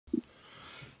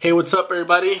Hey, what's up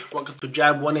everybody? Welcome to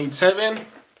Jab 187.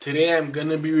 Today I'm going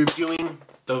to be reviewing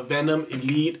the Venum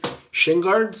Elite shin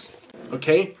guards.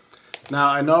 Okay, now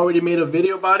I know I already made a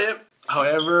video about it.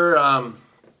 However, I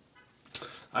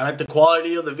like the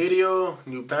quality of the video,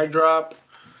 new backdrop,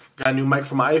 got a new mic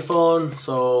for my iPhone,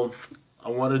 so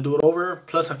I want to do it over.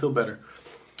 Plus I feel better.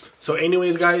 So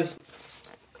anyways guys,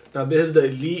 now this is the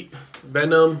Elite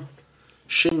Venum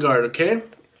shin guard, okay?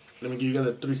 Let me give you guys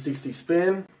a 360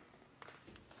 spin.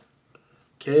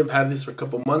 Okay, I've had this for a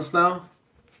couple months now.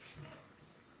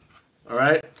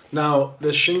 Alright, now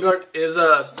the shin guard is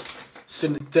a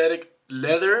synthetic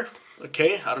leather.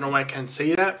 Okay, I don't know why I can't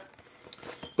say that,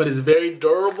 but it's very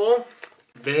durable,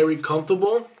 very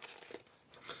comfortable.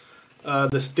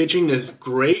 The stitching is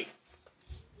great.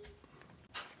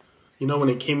 You know, when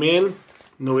it came in,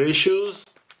 no issues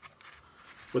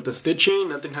with the stitching.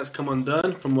 Nothing has come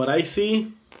undone from what I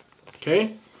see.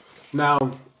 Okay, now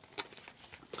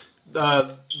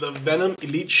the Venum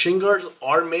Elite shin guards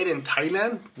are made in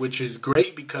Thailand, which is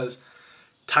great because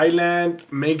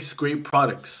Thailand makes great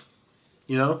products.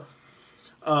 You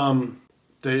know,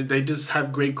 they just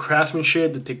have great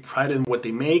craftsmanship. They take pride in what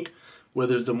they make.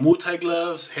 Whether it's the Muay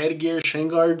gloves, headgear, shin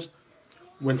guards.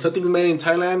 When something's made in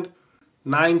Thailand,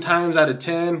 9 times out of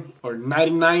 10 or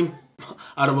 99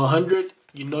 out of 100,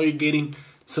 you know you're getting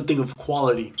something of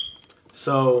quality.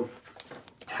 So,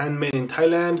 handmade in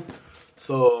Thailand.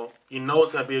 So, you know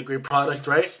it's going to be a great product,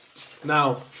 right?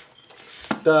 Now,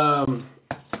 got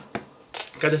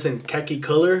this in khaki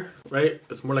color, right?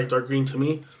 It's more like dark green to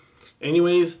me.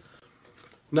 Anyways,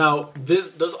 now this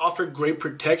does offer great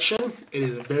protection. It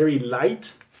is very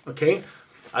light, okay?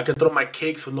 I can throw my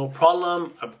kicks with no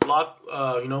problem. I block,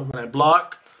 you know, when I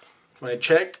block, when I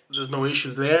check, there's no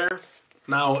issues there.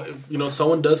 Now, if, you know,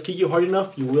 someone does kick you hard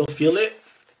enough, you will feel it,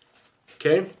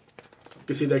 okay? You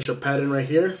can see the extra pattern right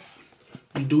here.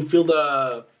 You do feel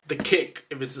the kick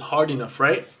if it's hard enough,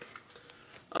 right?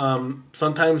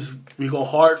 Sometimes we go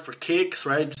hard for kicks,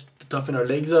 right? Just to toughen our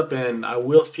legs up, and I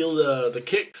will feel the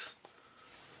kicks,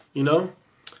 you know?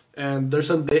 And there's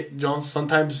some days,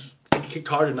 sometimes I kick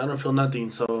hard and I don't feel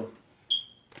nothing, so.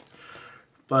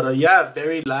 But yeah,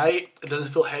 very light. It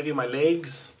doesn't feel heavy in my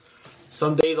legs.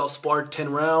 Some days I'll spar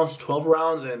 10 rounds, 12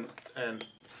 rounds, and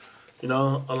you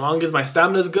know, as long as my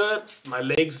stamina is good, my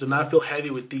legs do not feel heavy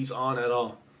with these on at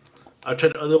all. I've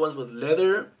tried other ones with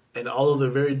leather, and although they're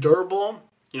very durable,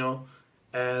 you know,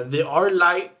 and they are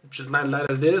light, just not light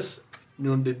as this, you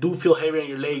know, they do feel heavy on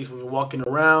your legs when you're walking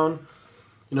around,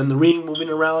 you know, in the ring, moving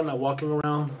around, not walking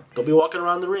around. Don't be walking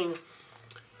around the ring.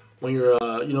 When you're,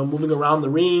 you know, moving around the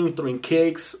ring, throwing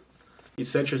kicks,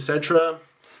 etc., etc.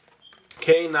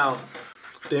 Okay, now,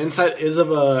 the inside is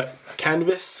of a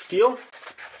canvas feel.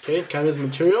 Okay, canvas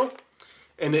material,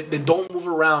 and they don't move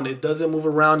around. It doesn't move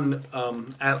around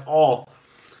at all.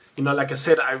 You know, like I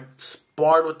said, I've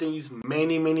sparred with these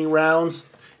many rounds.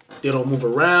 They don't move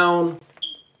around.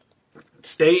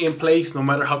 Stay in place no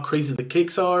matter how crazy the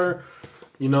kicks are.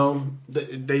 You know,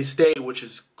 they stay, which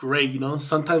is great. You know,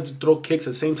 sometimes you throw kicks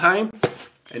at the same time,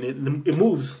 and it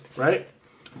moves, right?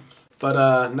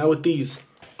 But now with these,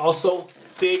 also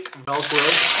thick Velcro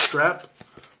strap,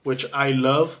 which I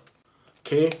love.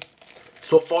 Okay,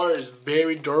 so far it's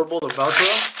very durable, the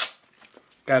Velcro.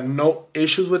 Got no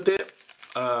issues with it.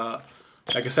 Like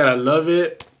I said, I love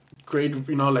it. Great,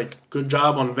 you know, like good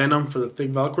job on Venum for the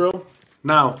thick Velcro.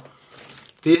 Now,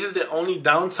 this is the only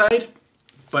downside,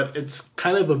 but it's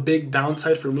kind of a big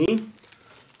downside for me.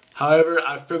 However,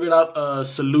 I figured out a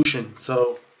solution.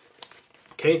 So,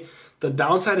 okay, the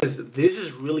downside is this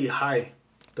is really high,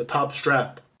 the top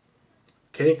strap.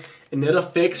 Okay, and it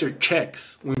affects your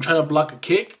checks. When you're trying to block a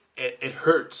kick, it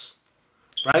hurts,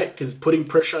 right? Because it's putting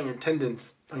pressure on your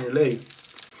tendons, on your leg.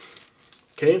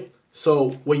 Okay, so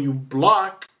when you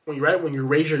block, when you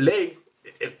raise your leg,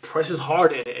 it presses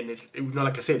hard, and it, you know,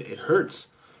 like I said, it hurts.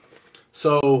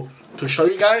 So to show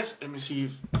you guys, let me see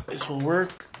if this will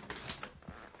work.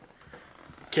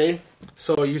 Okay,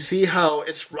 so you see how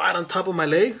it's right on top of my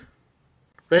leg,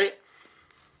 right?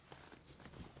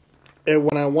 And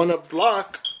when I want to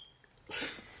block,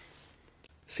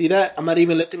 see that? I'm not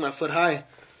even lifting my foot high.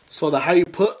 So the higher you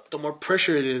put, the more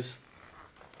pressure it is.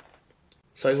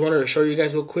 So I just wanted to show you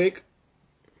guys real quick.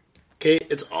 Okay,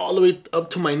 it's all the way up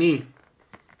to my knee.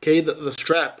 Okay, the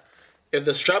strap. If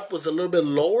the strap was a little bit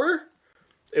lower,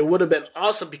 it would have been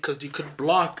awesome because you could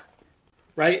block,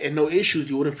 right? And no issues.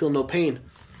 You wouldn't feel no pain.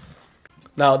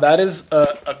 Now, that is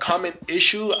a common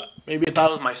issue. Maybe I thought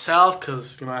it was myself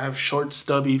because, you know, I have short,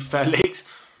 stubby, fat legs.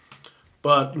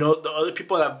 But, you know, the other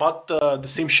people that bought the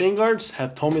same shin guards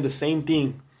have told me the same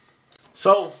thing.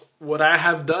 So, what I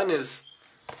have done is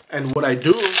And what I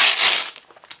do,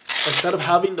 instead of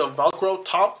having the Velcro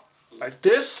top like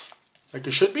this, like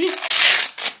it should be,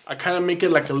 I kind of make it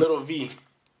like a little V.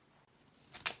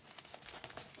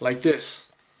 Like this.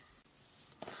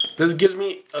 This gives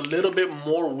me a little bit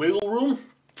more wiggle room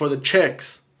for the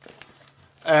checks.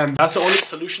 And that's the only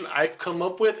solution I come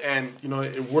up with, and you know,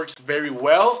 it works very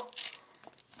well.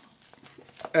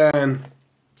 And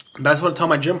that's what I tell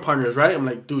my gym partners, right? I'm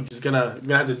like, dude, you're gonna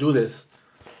have to do this.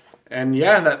 And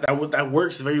yeah, that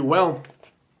works very well.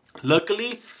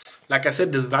 Luckily, like I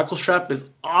said, this Velcro strap is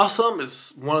awesome.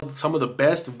 It's some of the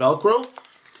best Velcro.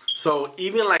 So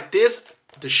even like this,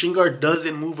 the shin guard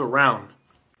doesn't move around,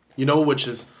 you know, which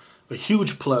is a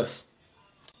huge plus.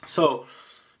 So,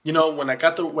 you know, when I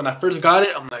first got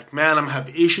it, I'm like, man, I'm gonna have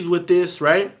issues with this,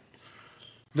 right?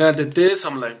 Then I did this,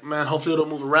 I'm like, man, hopefully it'll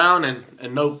move around,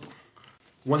 and nope.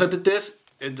 Once I did this,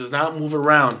 it does not move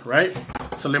around, right?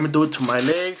 So let me do it to my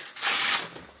leg,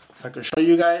 so I can show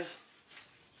you guys.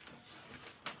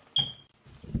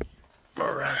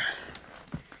 All right.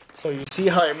 So you see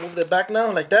how I moved it back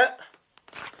now, like that?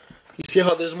 You see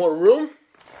how there's more room?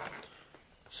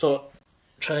 So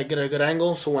try to get a good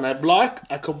angle, so when I block,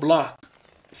 I could block.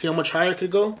 See how much higher I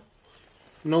could go?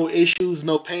 No issues,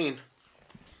 no pain.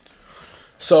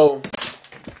 So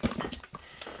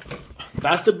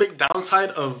that's the big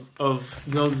downside of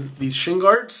you know, these shin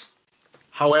guards.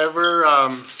 However,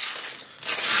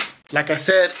 like I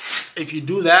said, if you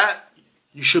do that,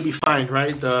 you should be fine,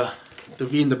 right? The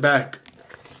V in the back.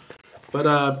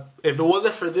 But if it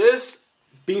wasn't for this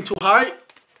being too high,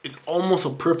 it's almost a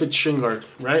perfect shin guard,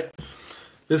 right?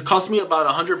 This cost me about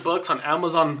 $100 on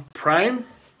Amazon Prime.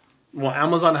 Well,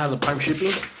 Amazon has a Prime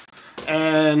shipping.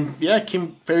 And yeah, it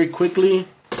came very quickly.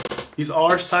 These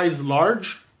are size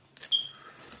large.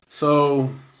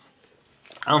 So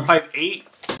I'm 5'8".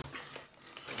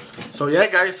 So yeah,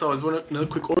 guys, so it's another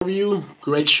quick overview.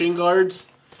 Great shin guards.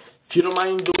 If you don't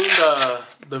mind doing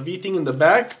the V thing in the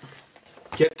back,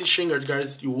 get these shin guards,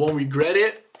 guys. You won't regret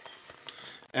it.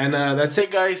 And that's it,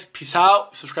 guys. Peace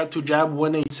out. Subscribe to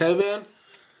Jab187.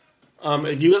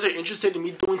 If you guys are interested in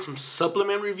me doing some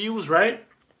supplement reviews, right?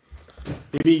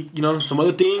 Maybe, you know, some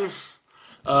other things,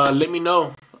 let me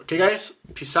know. Okay, guys?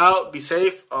 Peace out. Be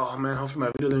safe. Oh, man, hopefully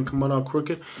my video didn't come out all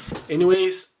crooked.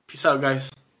 Anyways, peace out,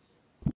 guys.